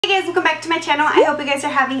guys, welcome back to my channel. I hope you guys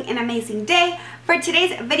are having an amazing day. For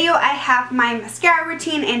today's video, I have my mascara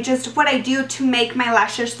routine and just what I do to make my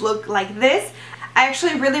lashes look like this. I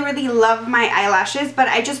actually really love my eyelashes, but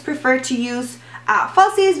I just prefer to use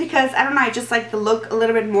falsies because I don't know, I just like the look a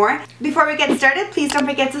little bit more. Before we get started, please don't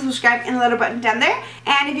forget to subscribe and the little button down there.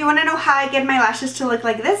 And if you want to know how I get my lashes to look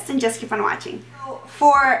like this, then just keep on watching. So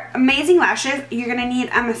for amazing lashes, you're gonna need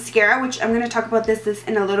a mascara, which I'm gonna talk about this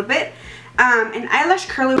in a little bit. An eyelash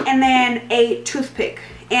curler, and then a toothpick.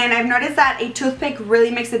 And I've noticed that a toothpick really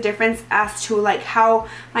makes a difference as to like how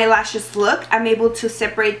my lashes look. I'm able to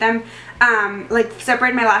separate them, like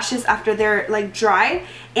separate my lashes after they're like dry,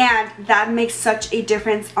 and that makes such a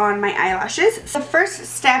difference on my eyelashes. So the first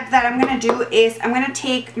step that I'm gonna do is I'm gonna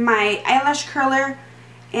take my eyelash curler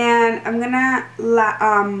and I'm gonna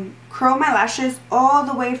curl my lashes all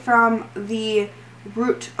the way from the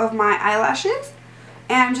root of my eyelashes.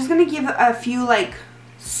 And I'm just going to give a few like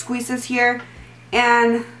squeezes here,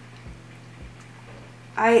 and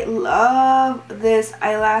I love this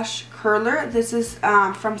eyelash curler. This is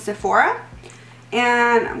from Sephora,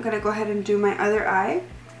 and I'm going to go ahead and do my other eye.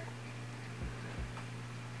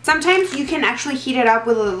 Sometimes you can actually heat it up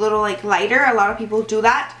with a little like lighter. A lot of people do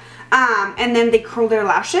that, and then they curl their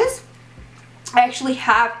lashes. I actually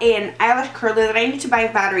have an eyelash curler that I need to buy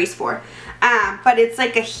batteries for. But it's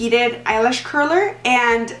like a heated eyelash curler,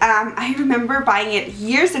 and I remember buying it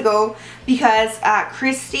years ago because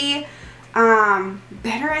Christy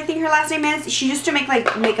Better, I think her last name is, she used to make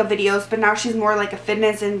like makeup videos, but now she's more like a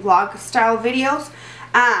fitness and vlog style videos.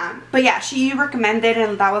 But yeah, she recommended,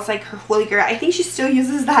 and that was like her holy grail. I think she still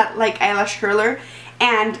uses that like eyelash curler,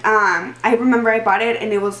 and I remember I bought it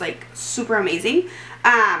and it was like super amazing.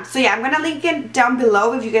 So yeah, I'm gonna link it down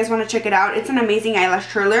below if you guys want to check it out. It's an amazing eyelash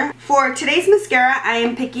curler. For today's mascara, I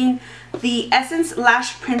am picking the Essence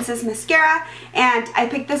Lash Princess mascara, and I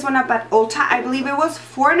picked this one up at Ulta. I believe it was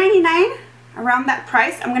 $4.99, around that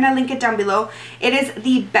price. I'm gonna link it down below. It is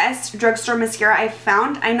the best drugstore mascara I've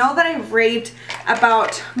found. I know that I've raved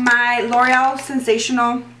about my L'Oreal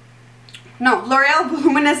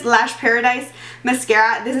Voluminous Lash Paradise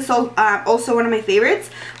mascara. This is also one of my favorites,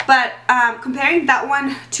 but comparing that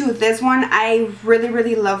one to this one, I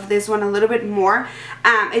really love this one a little bit more.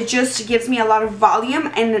 It just gives me a lot of volume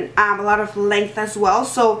and a lot of length as well,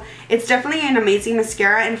 so it's definitely an amazing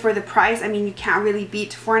mascara. And for the price, I mean, you can't really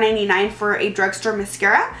beat $4.99 for a drugstore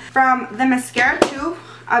mascara. From the mascara too,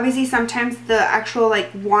 obviously sometimes the actual like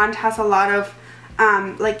wand has a lot of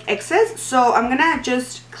like excess, so I'm gonna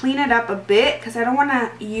just clean it up a bit because I don't want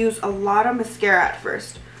to use a lot of mascara at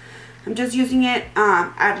first. I'm just using it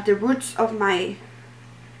at the roots of my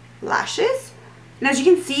lashes, and as you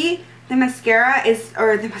can see, the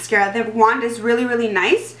wand is really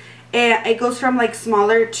nice, and it goes from like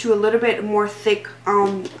smaller to a little bit more thick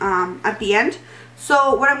at the end.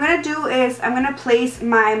 So what I'm gonna do is I'm gonna place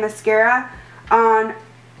my mascara on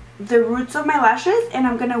the roots of my lashes, and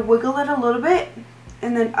I'm gonna wiggle it a little bit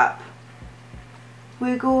and then up,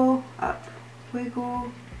 wiggle up,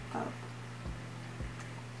 wiggle up.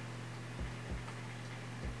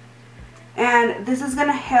 And this is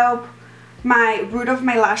gonna help my root of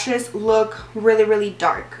my lashes look really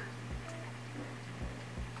dark.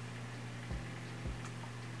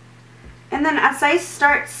 And then as I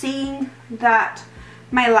start seeing that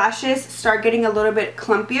my lashes start getting a little bit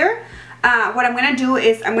clumpier, what I'm going to do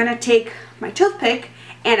is I'm going to take my toothpick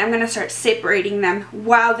and I'm going to start separating them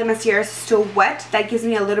while the mascara is still wet. That gives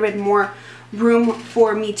me a little bit more room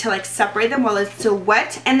for me to like separate them while it's still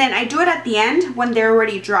wet. And then I do it at the end when they're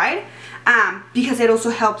already dried, because it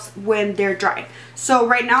also helps when they're dry. So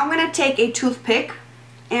right now I'm going to take a toothpick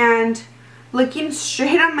and looking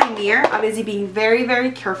straight on my mirror, obviously being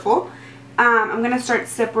very careful, I'm going to start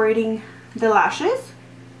separating the lashes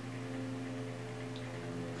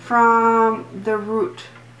from the root.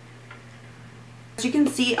 As you can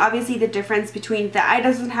see, obviously the difference between the eye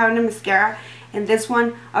doesn't have any mascara and this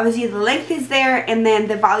one, obviously the length is there, and then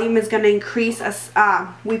the volume is going to increase as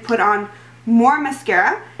we put on more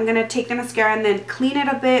mascara. I'm going to take the mascara and then clean it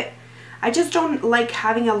a bit. I just don't like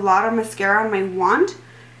having a lot of mascara on my wand,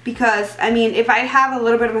 because I mean, if I have a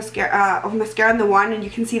little bit of mascara on the wand, and you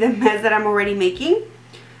can see the mess that I'm already making,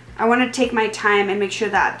 I want to take my time and make sure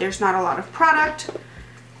that there's not a lot of product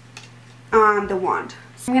on the wand.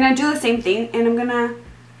 So I'm going to do the same thing, and I'm going to,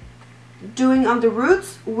 doing on the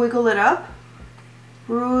roots, wiggle it up,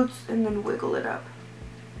 roots, and then wiggle it up.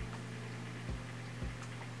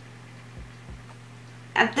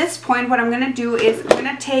 At this point, what I'm going to do is I'm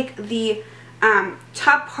going to take the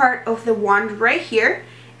top part of the wand right here,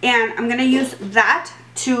 and I'm going to use that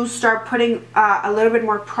to start putting a little bit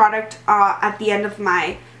more product at the end of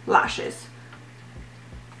my lashes.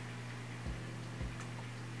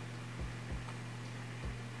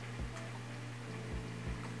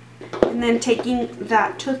 And then taking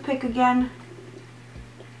that toothpick again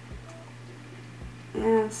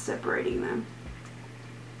and separating them.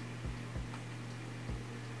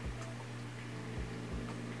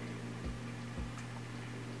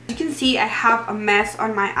 You can see I have a mess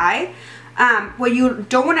on my eye. What you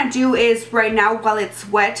don't want to do is right now while it's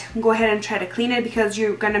wet, go ahead and try to clean it because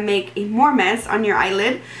you're going to make a more mess on your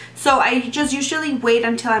eyelid. So I just usually wait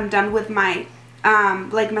until I'm done with my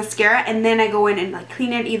like mascara, and then I go in and like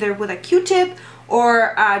clean it either with a Q-tip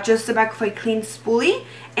or just the back of a clean spoolie,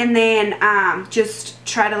 and then just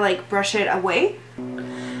try to like brush it away.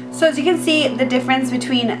 So as you can see, the difference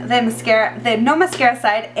between the mascara, the no mascara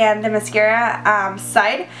side and the mascara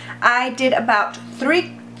side, I did about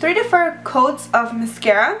three to four coats of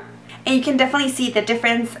mascara, and you can definitely see the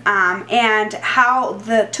difference and how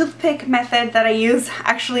the toothpick method that I use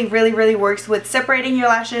actually really works with separating your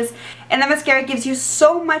lashes. And the mascara gives you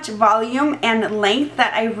so much volume and length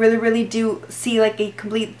that I really do see like a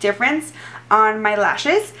complete difference on my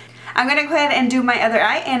lashes. I'm gonna go ahead and do my other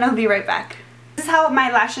eye and I'll be right back. This is how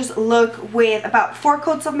my lashes look with about 4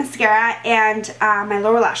 coats of mascara and my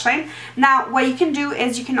lower lash line. Now what you can do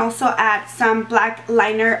is you can also add some black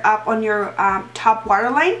liner up on your top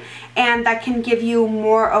waterline, and that can give you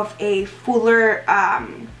more of a fuller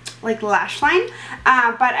like lash line.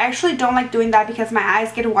 But I actually don't like doing that because my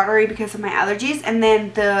eyes get watery because of my allergies, and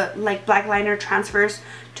then the like black liner transfers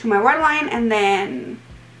to my waterline, and then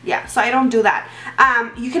yeah, so I don't do that.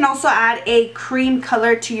 You can also add a cream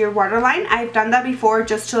color to your waterline. I've done that before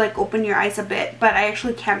just to like open your eyes a bit, but I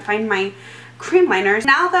actually can't find my cream liners.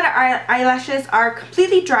 Now that our eyelashes are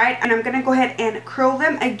completely dried, and I'm gonna go ahead and curl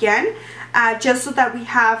them again, just so that we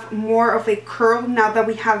have more of a curl now that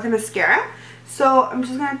we have the mascara. So I'm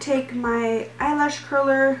just gonna take my eyelash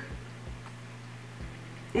curler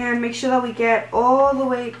and make sure that we get all the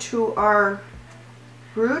way to our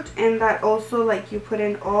root, and that also like you put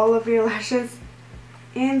in all of your lashes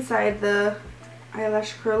inside the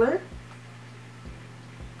eyelash curler.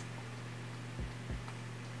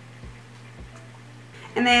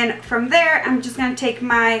 And then from there I'm just going to take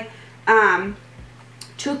my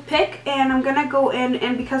toothpick and I'm going to go in,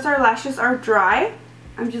 and because our lashes are dry,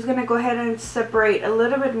 I'm just going to go ahead and separate a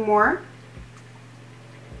little bit more.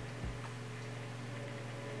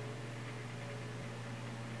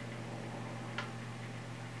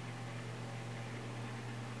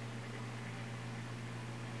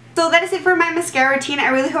 So that is it for my mascara routine. I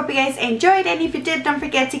really hope you guys enjoyed, and if you did, don't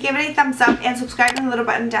forget to give it a thumbs up and subscribe to the little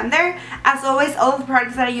button down there. As always, all of the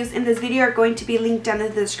products that I use in this video are going to be linked down in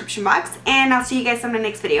the description box, and I'll see you guys on the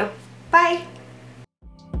next video. Bye!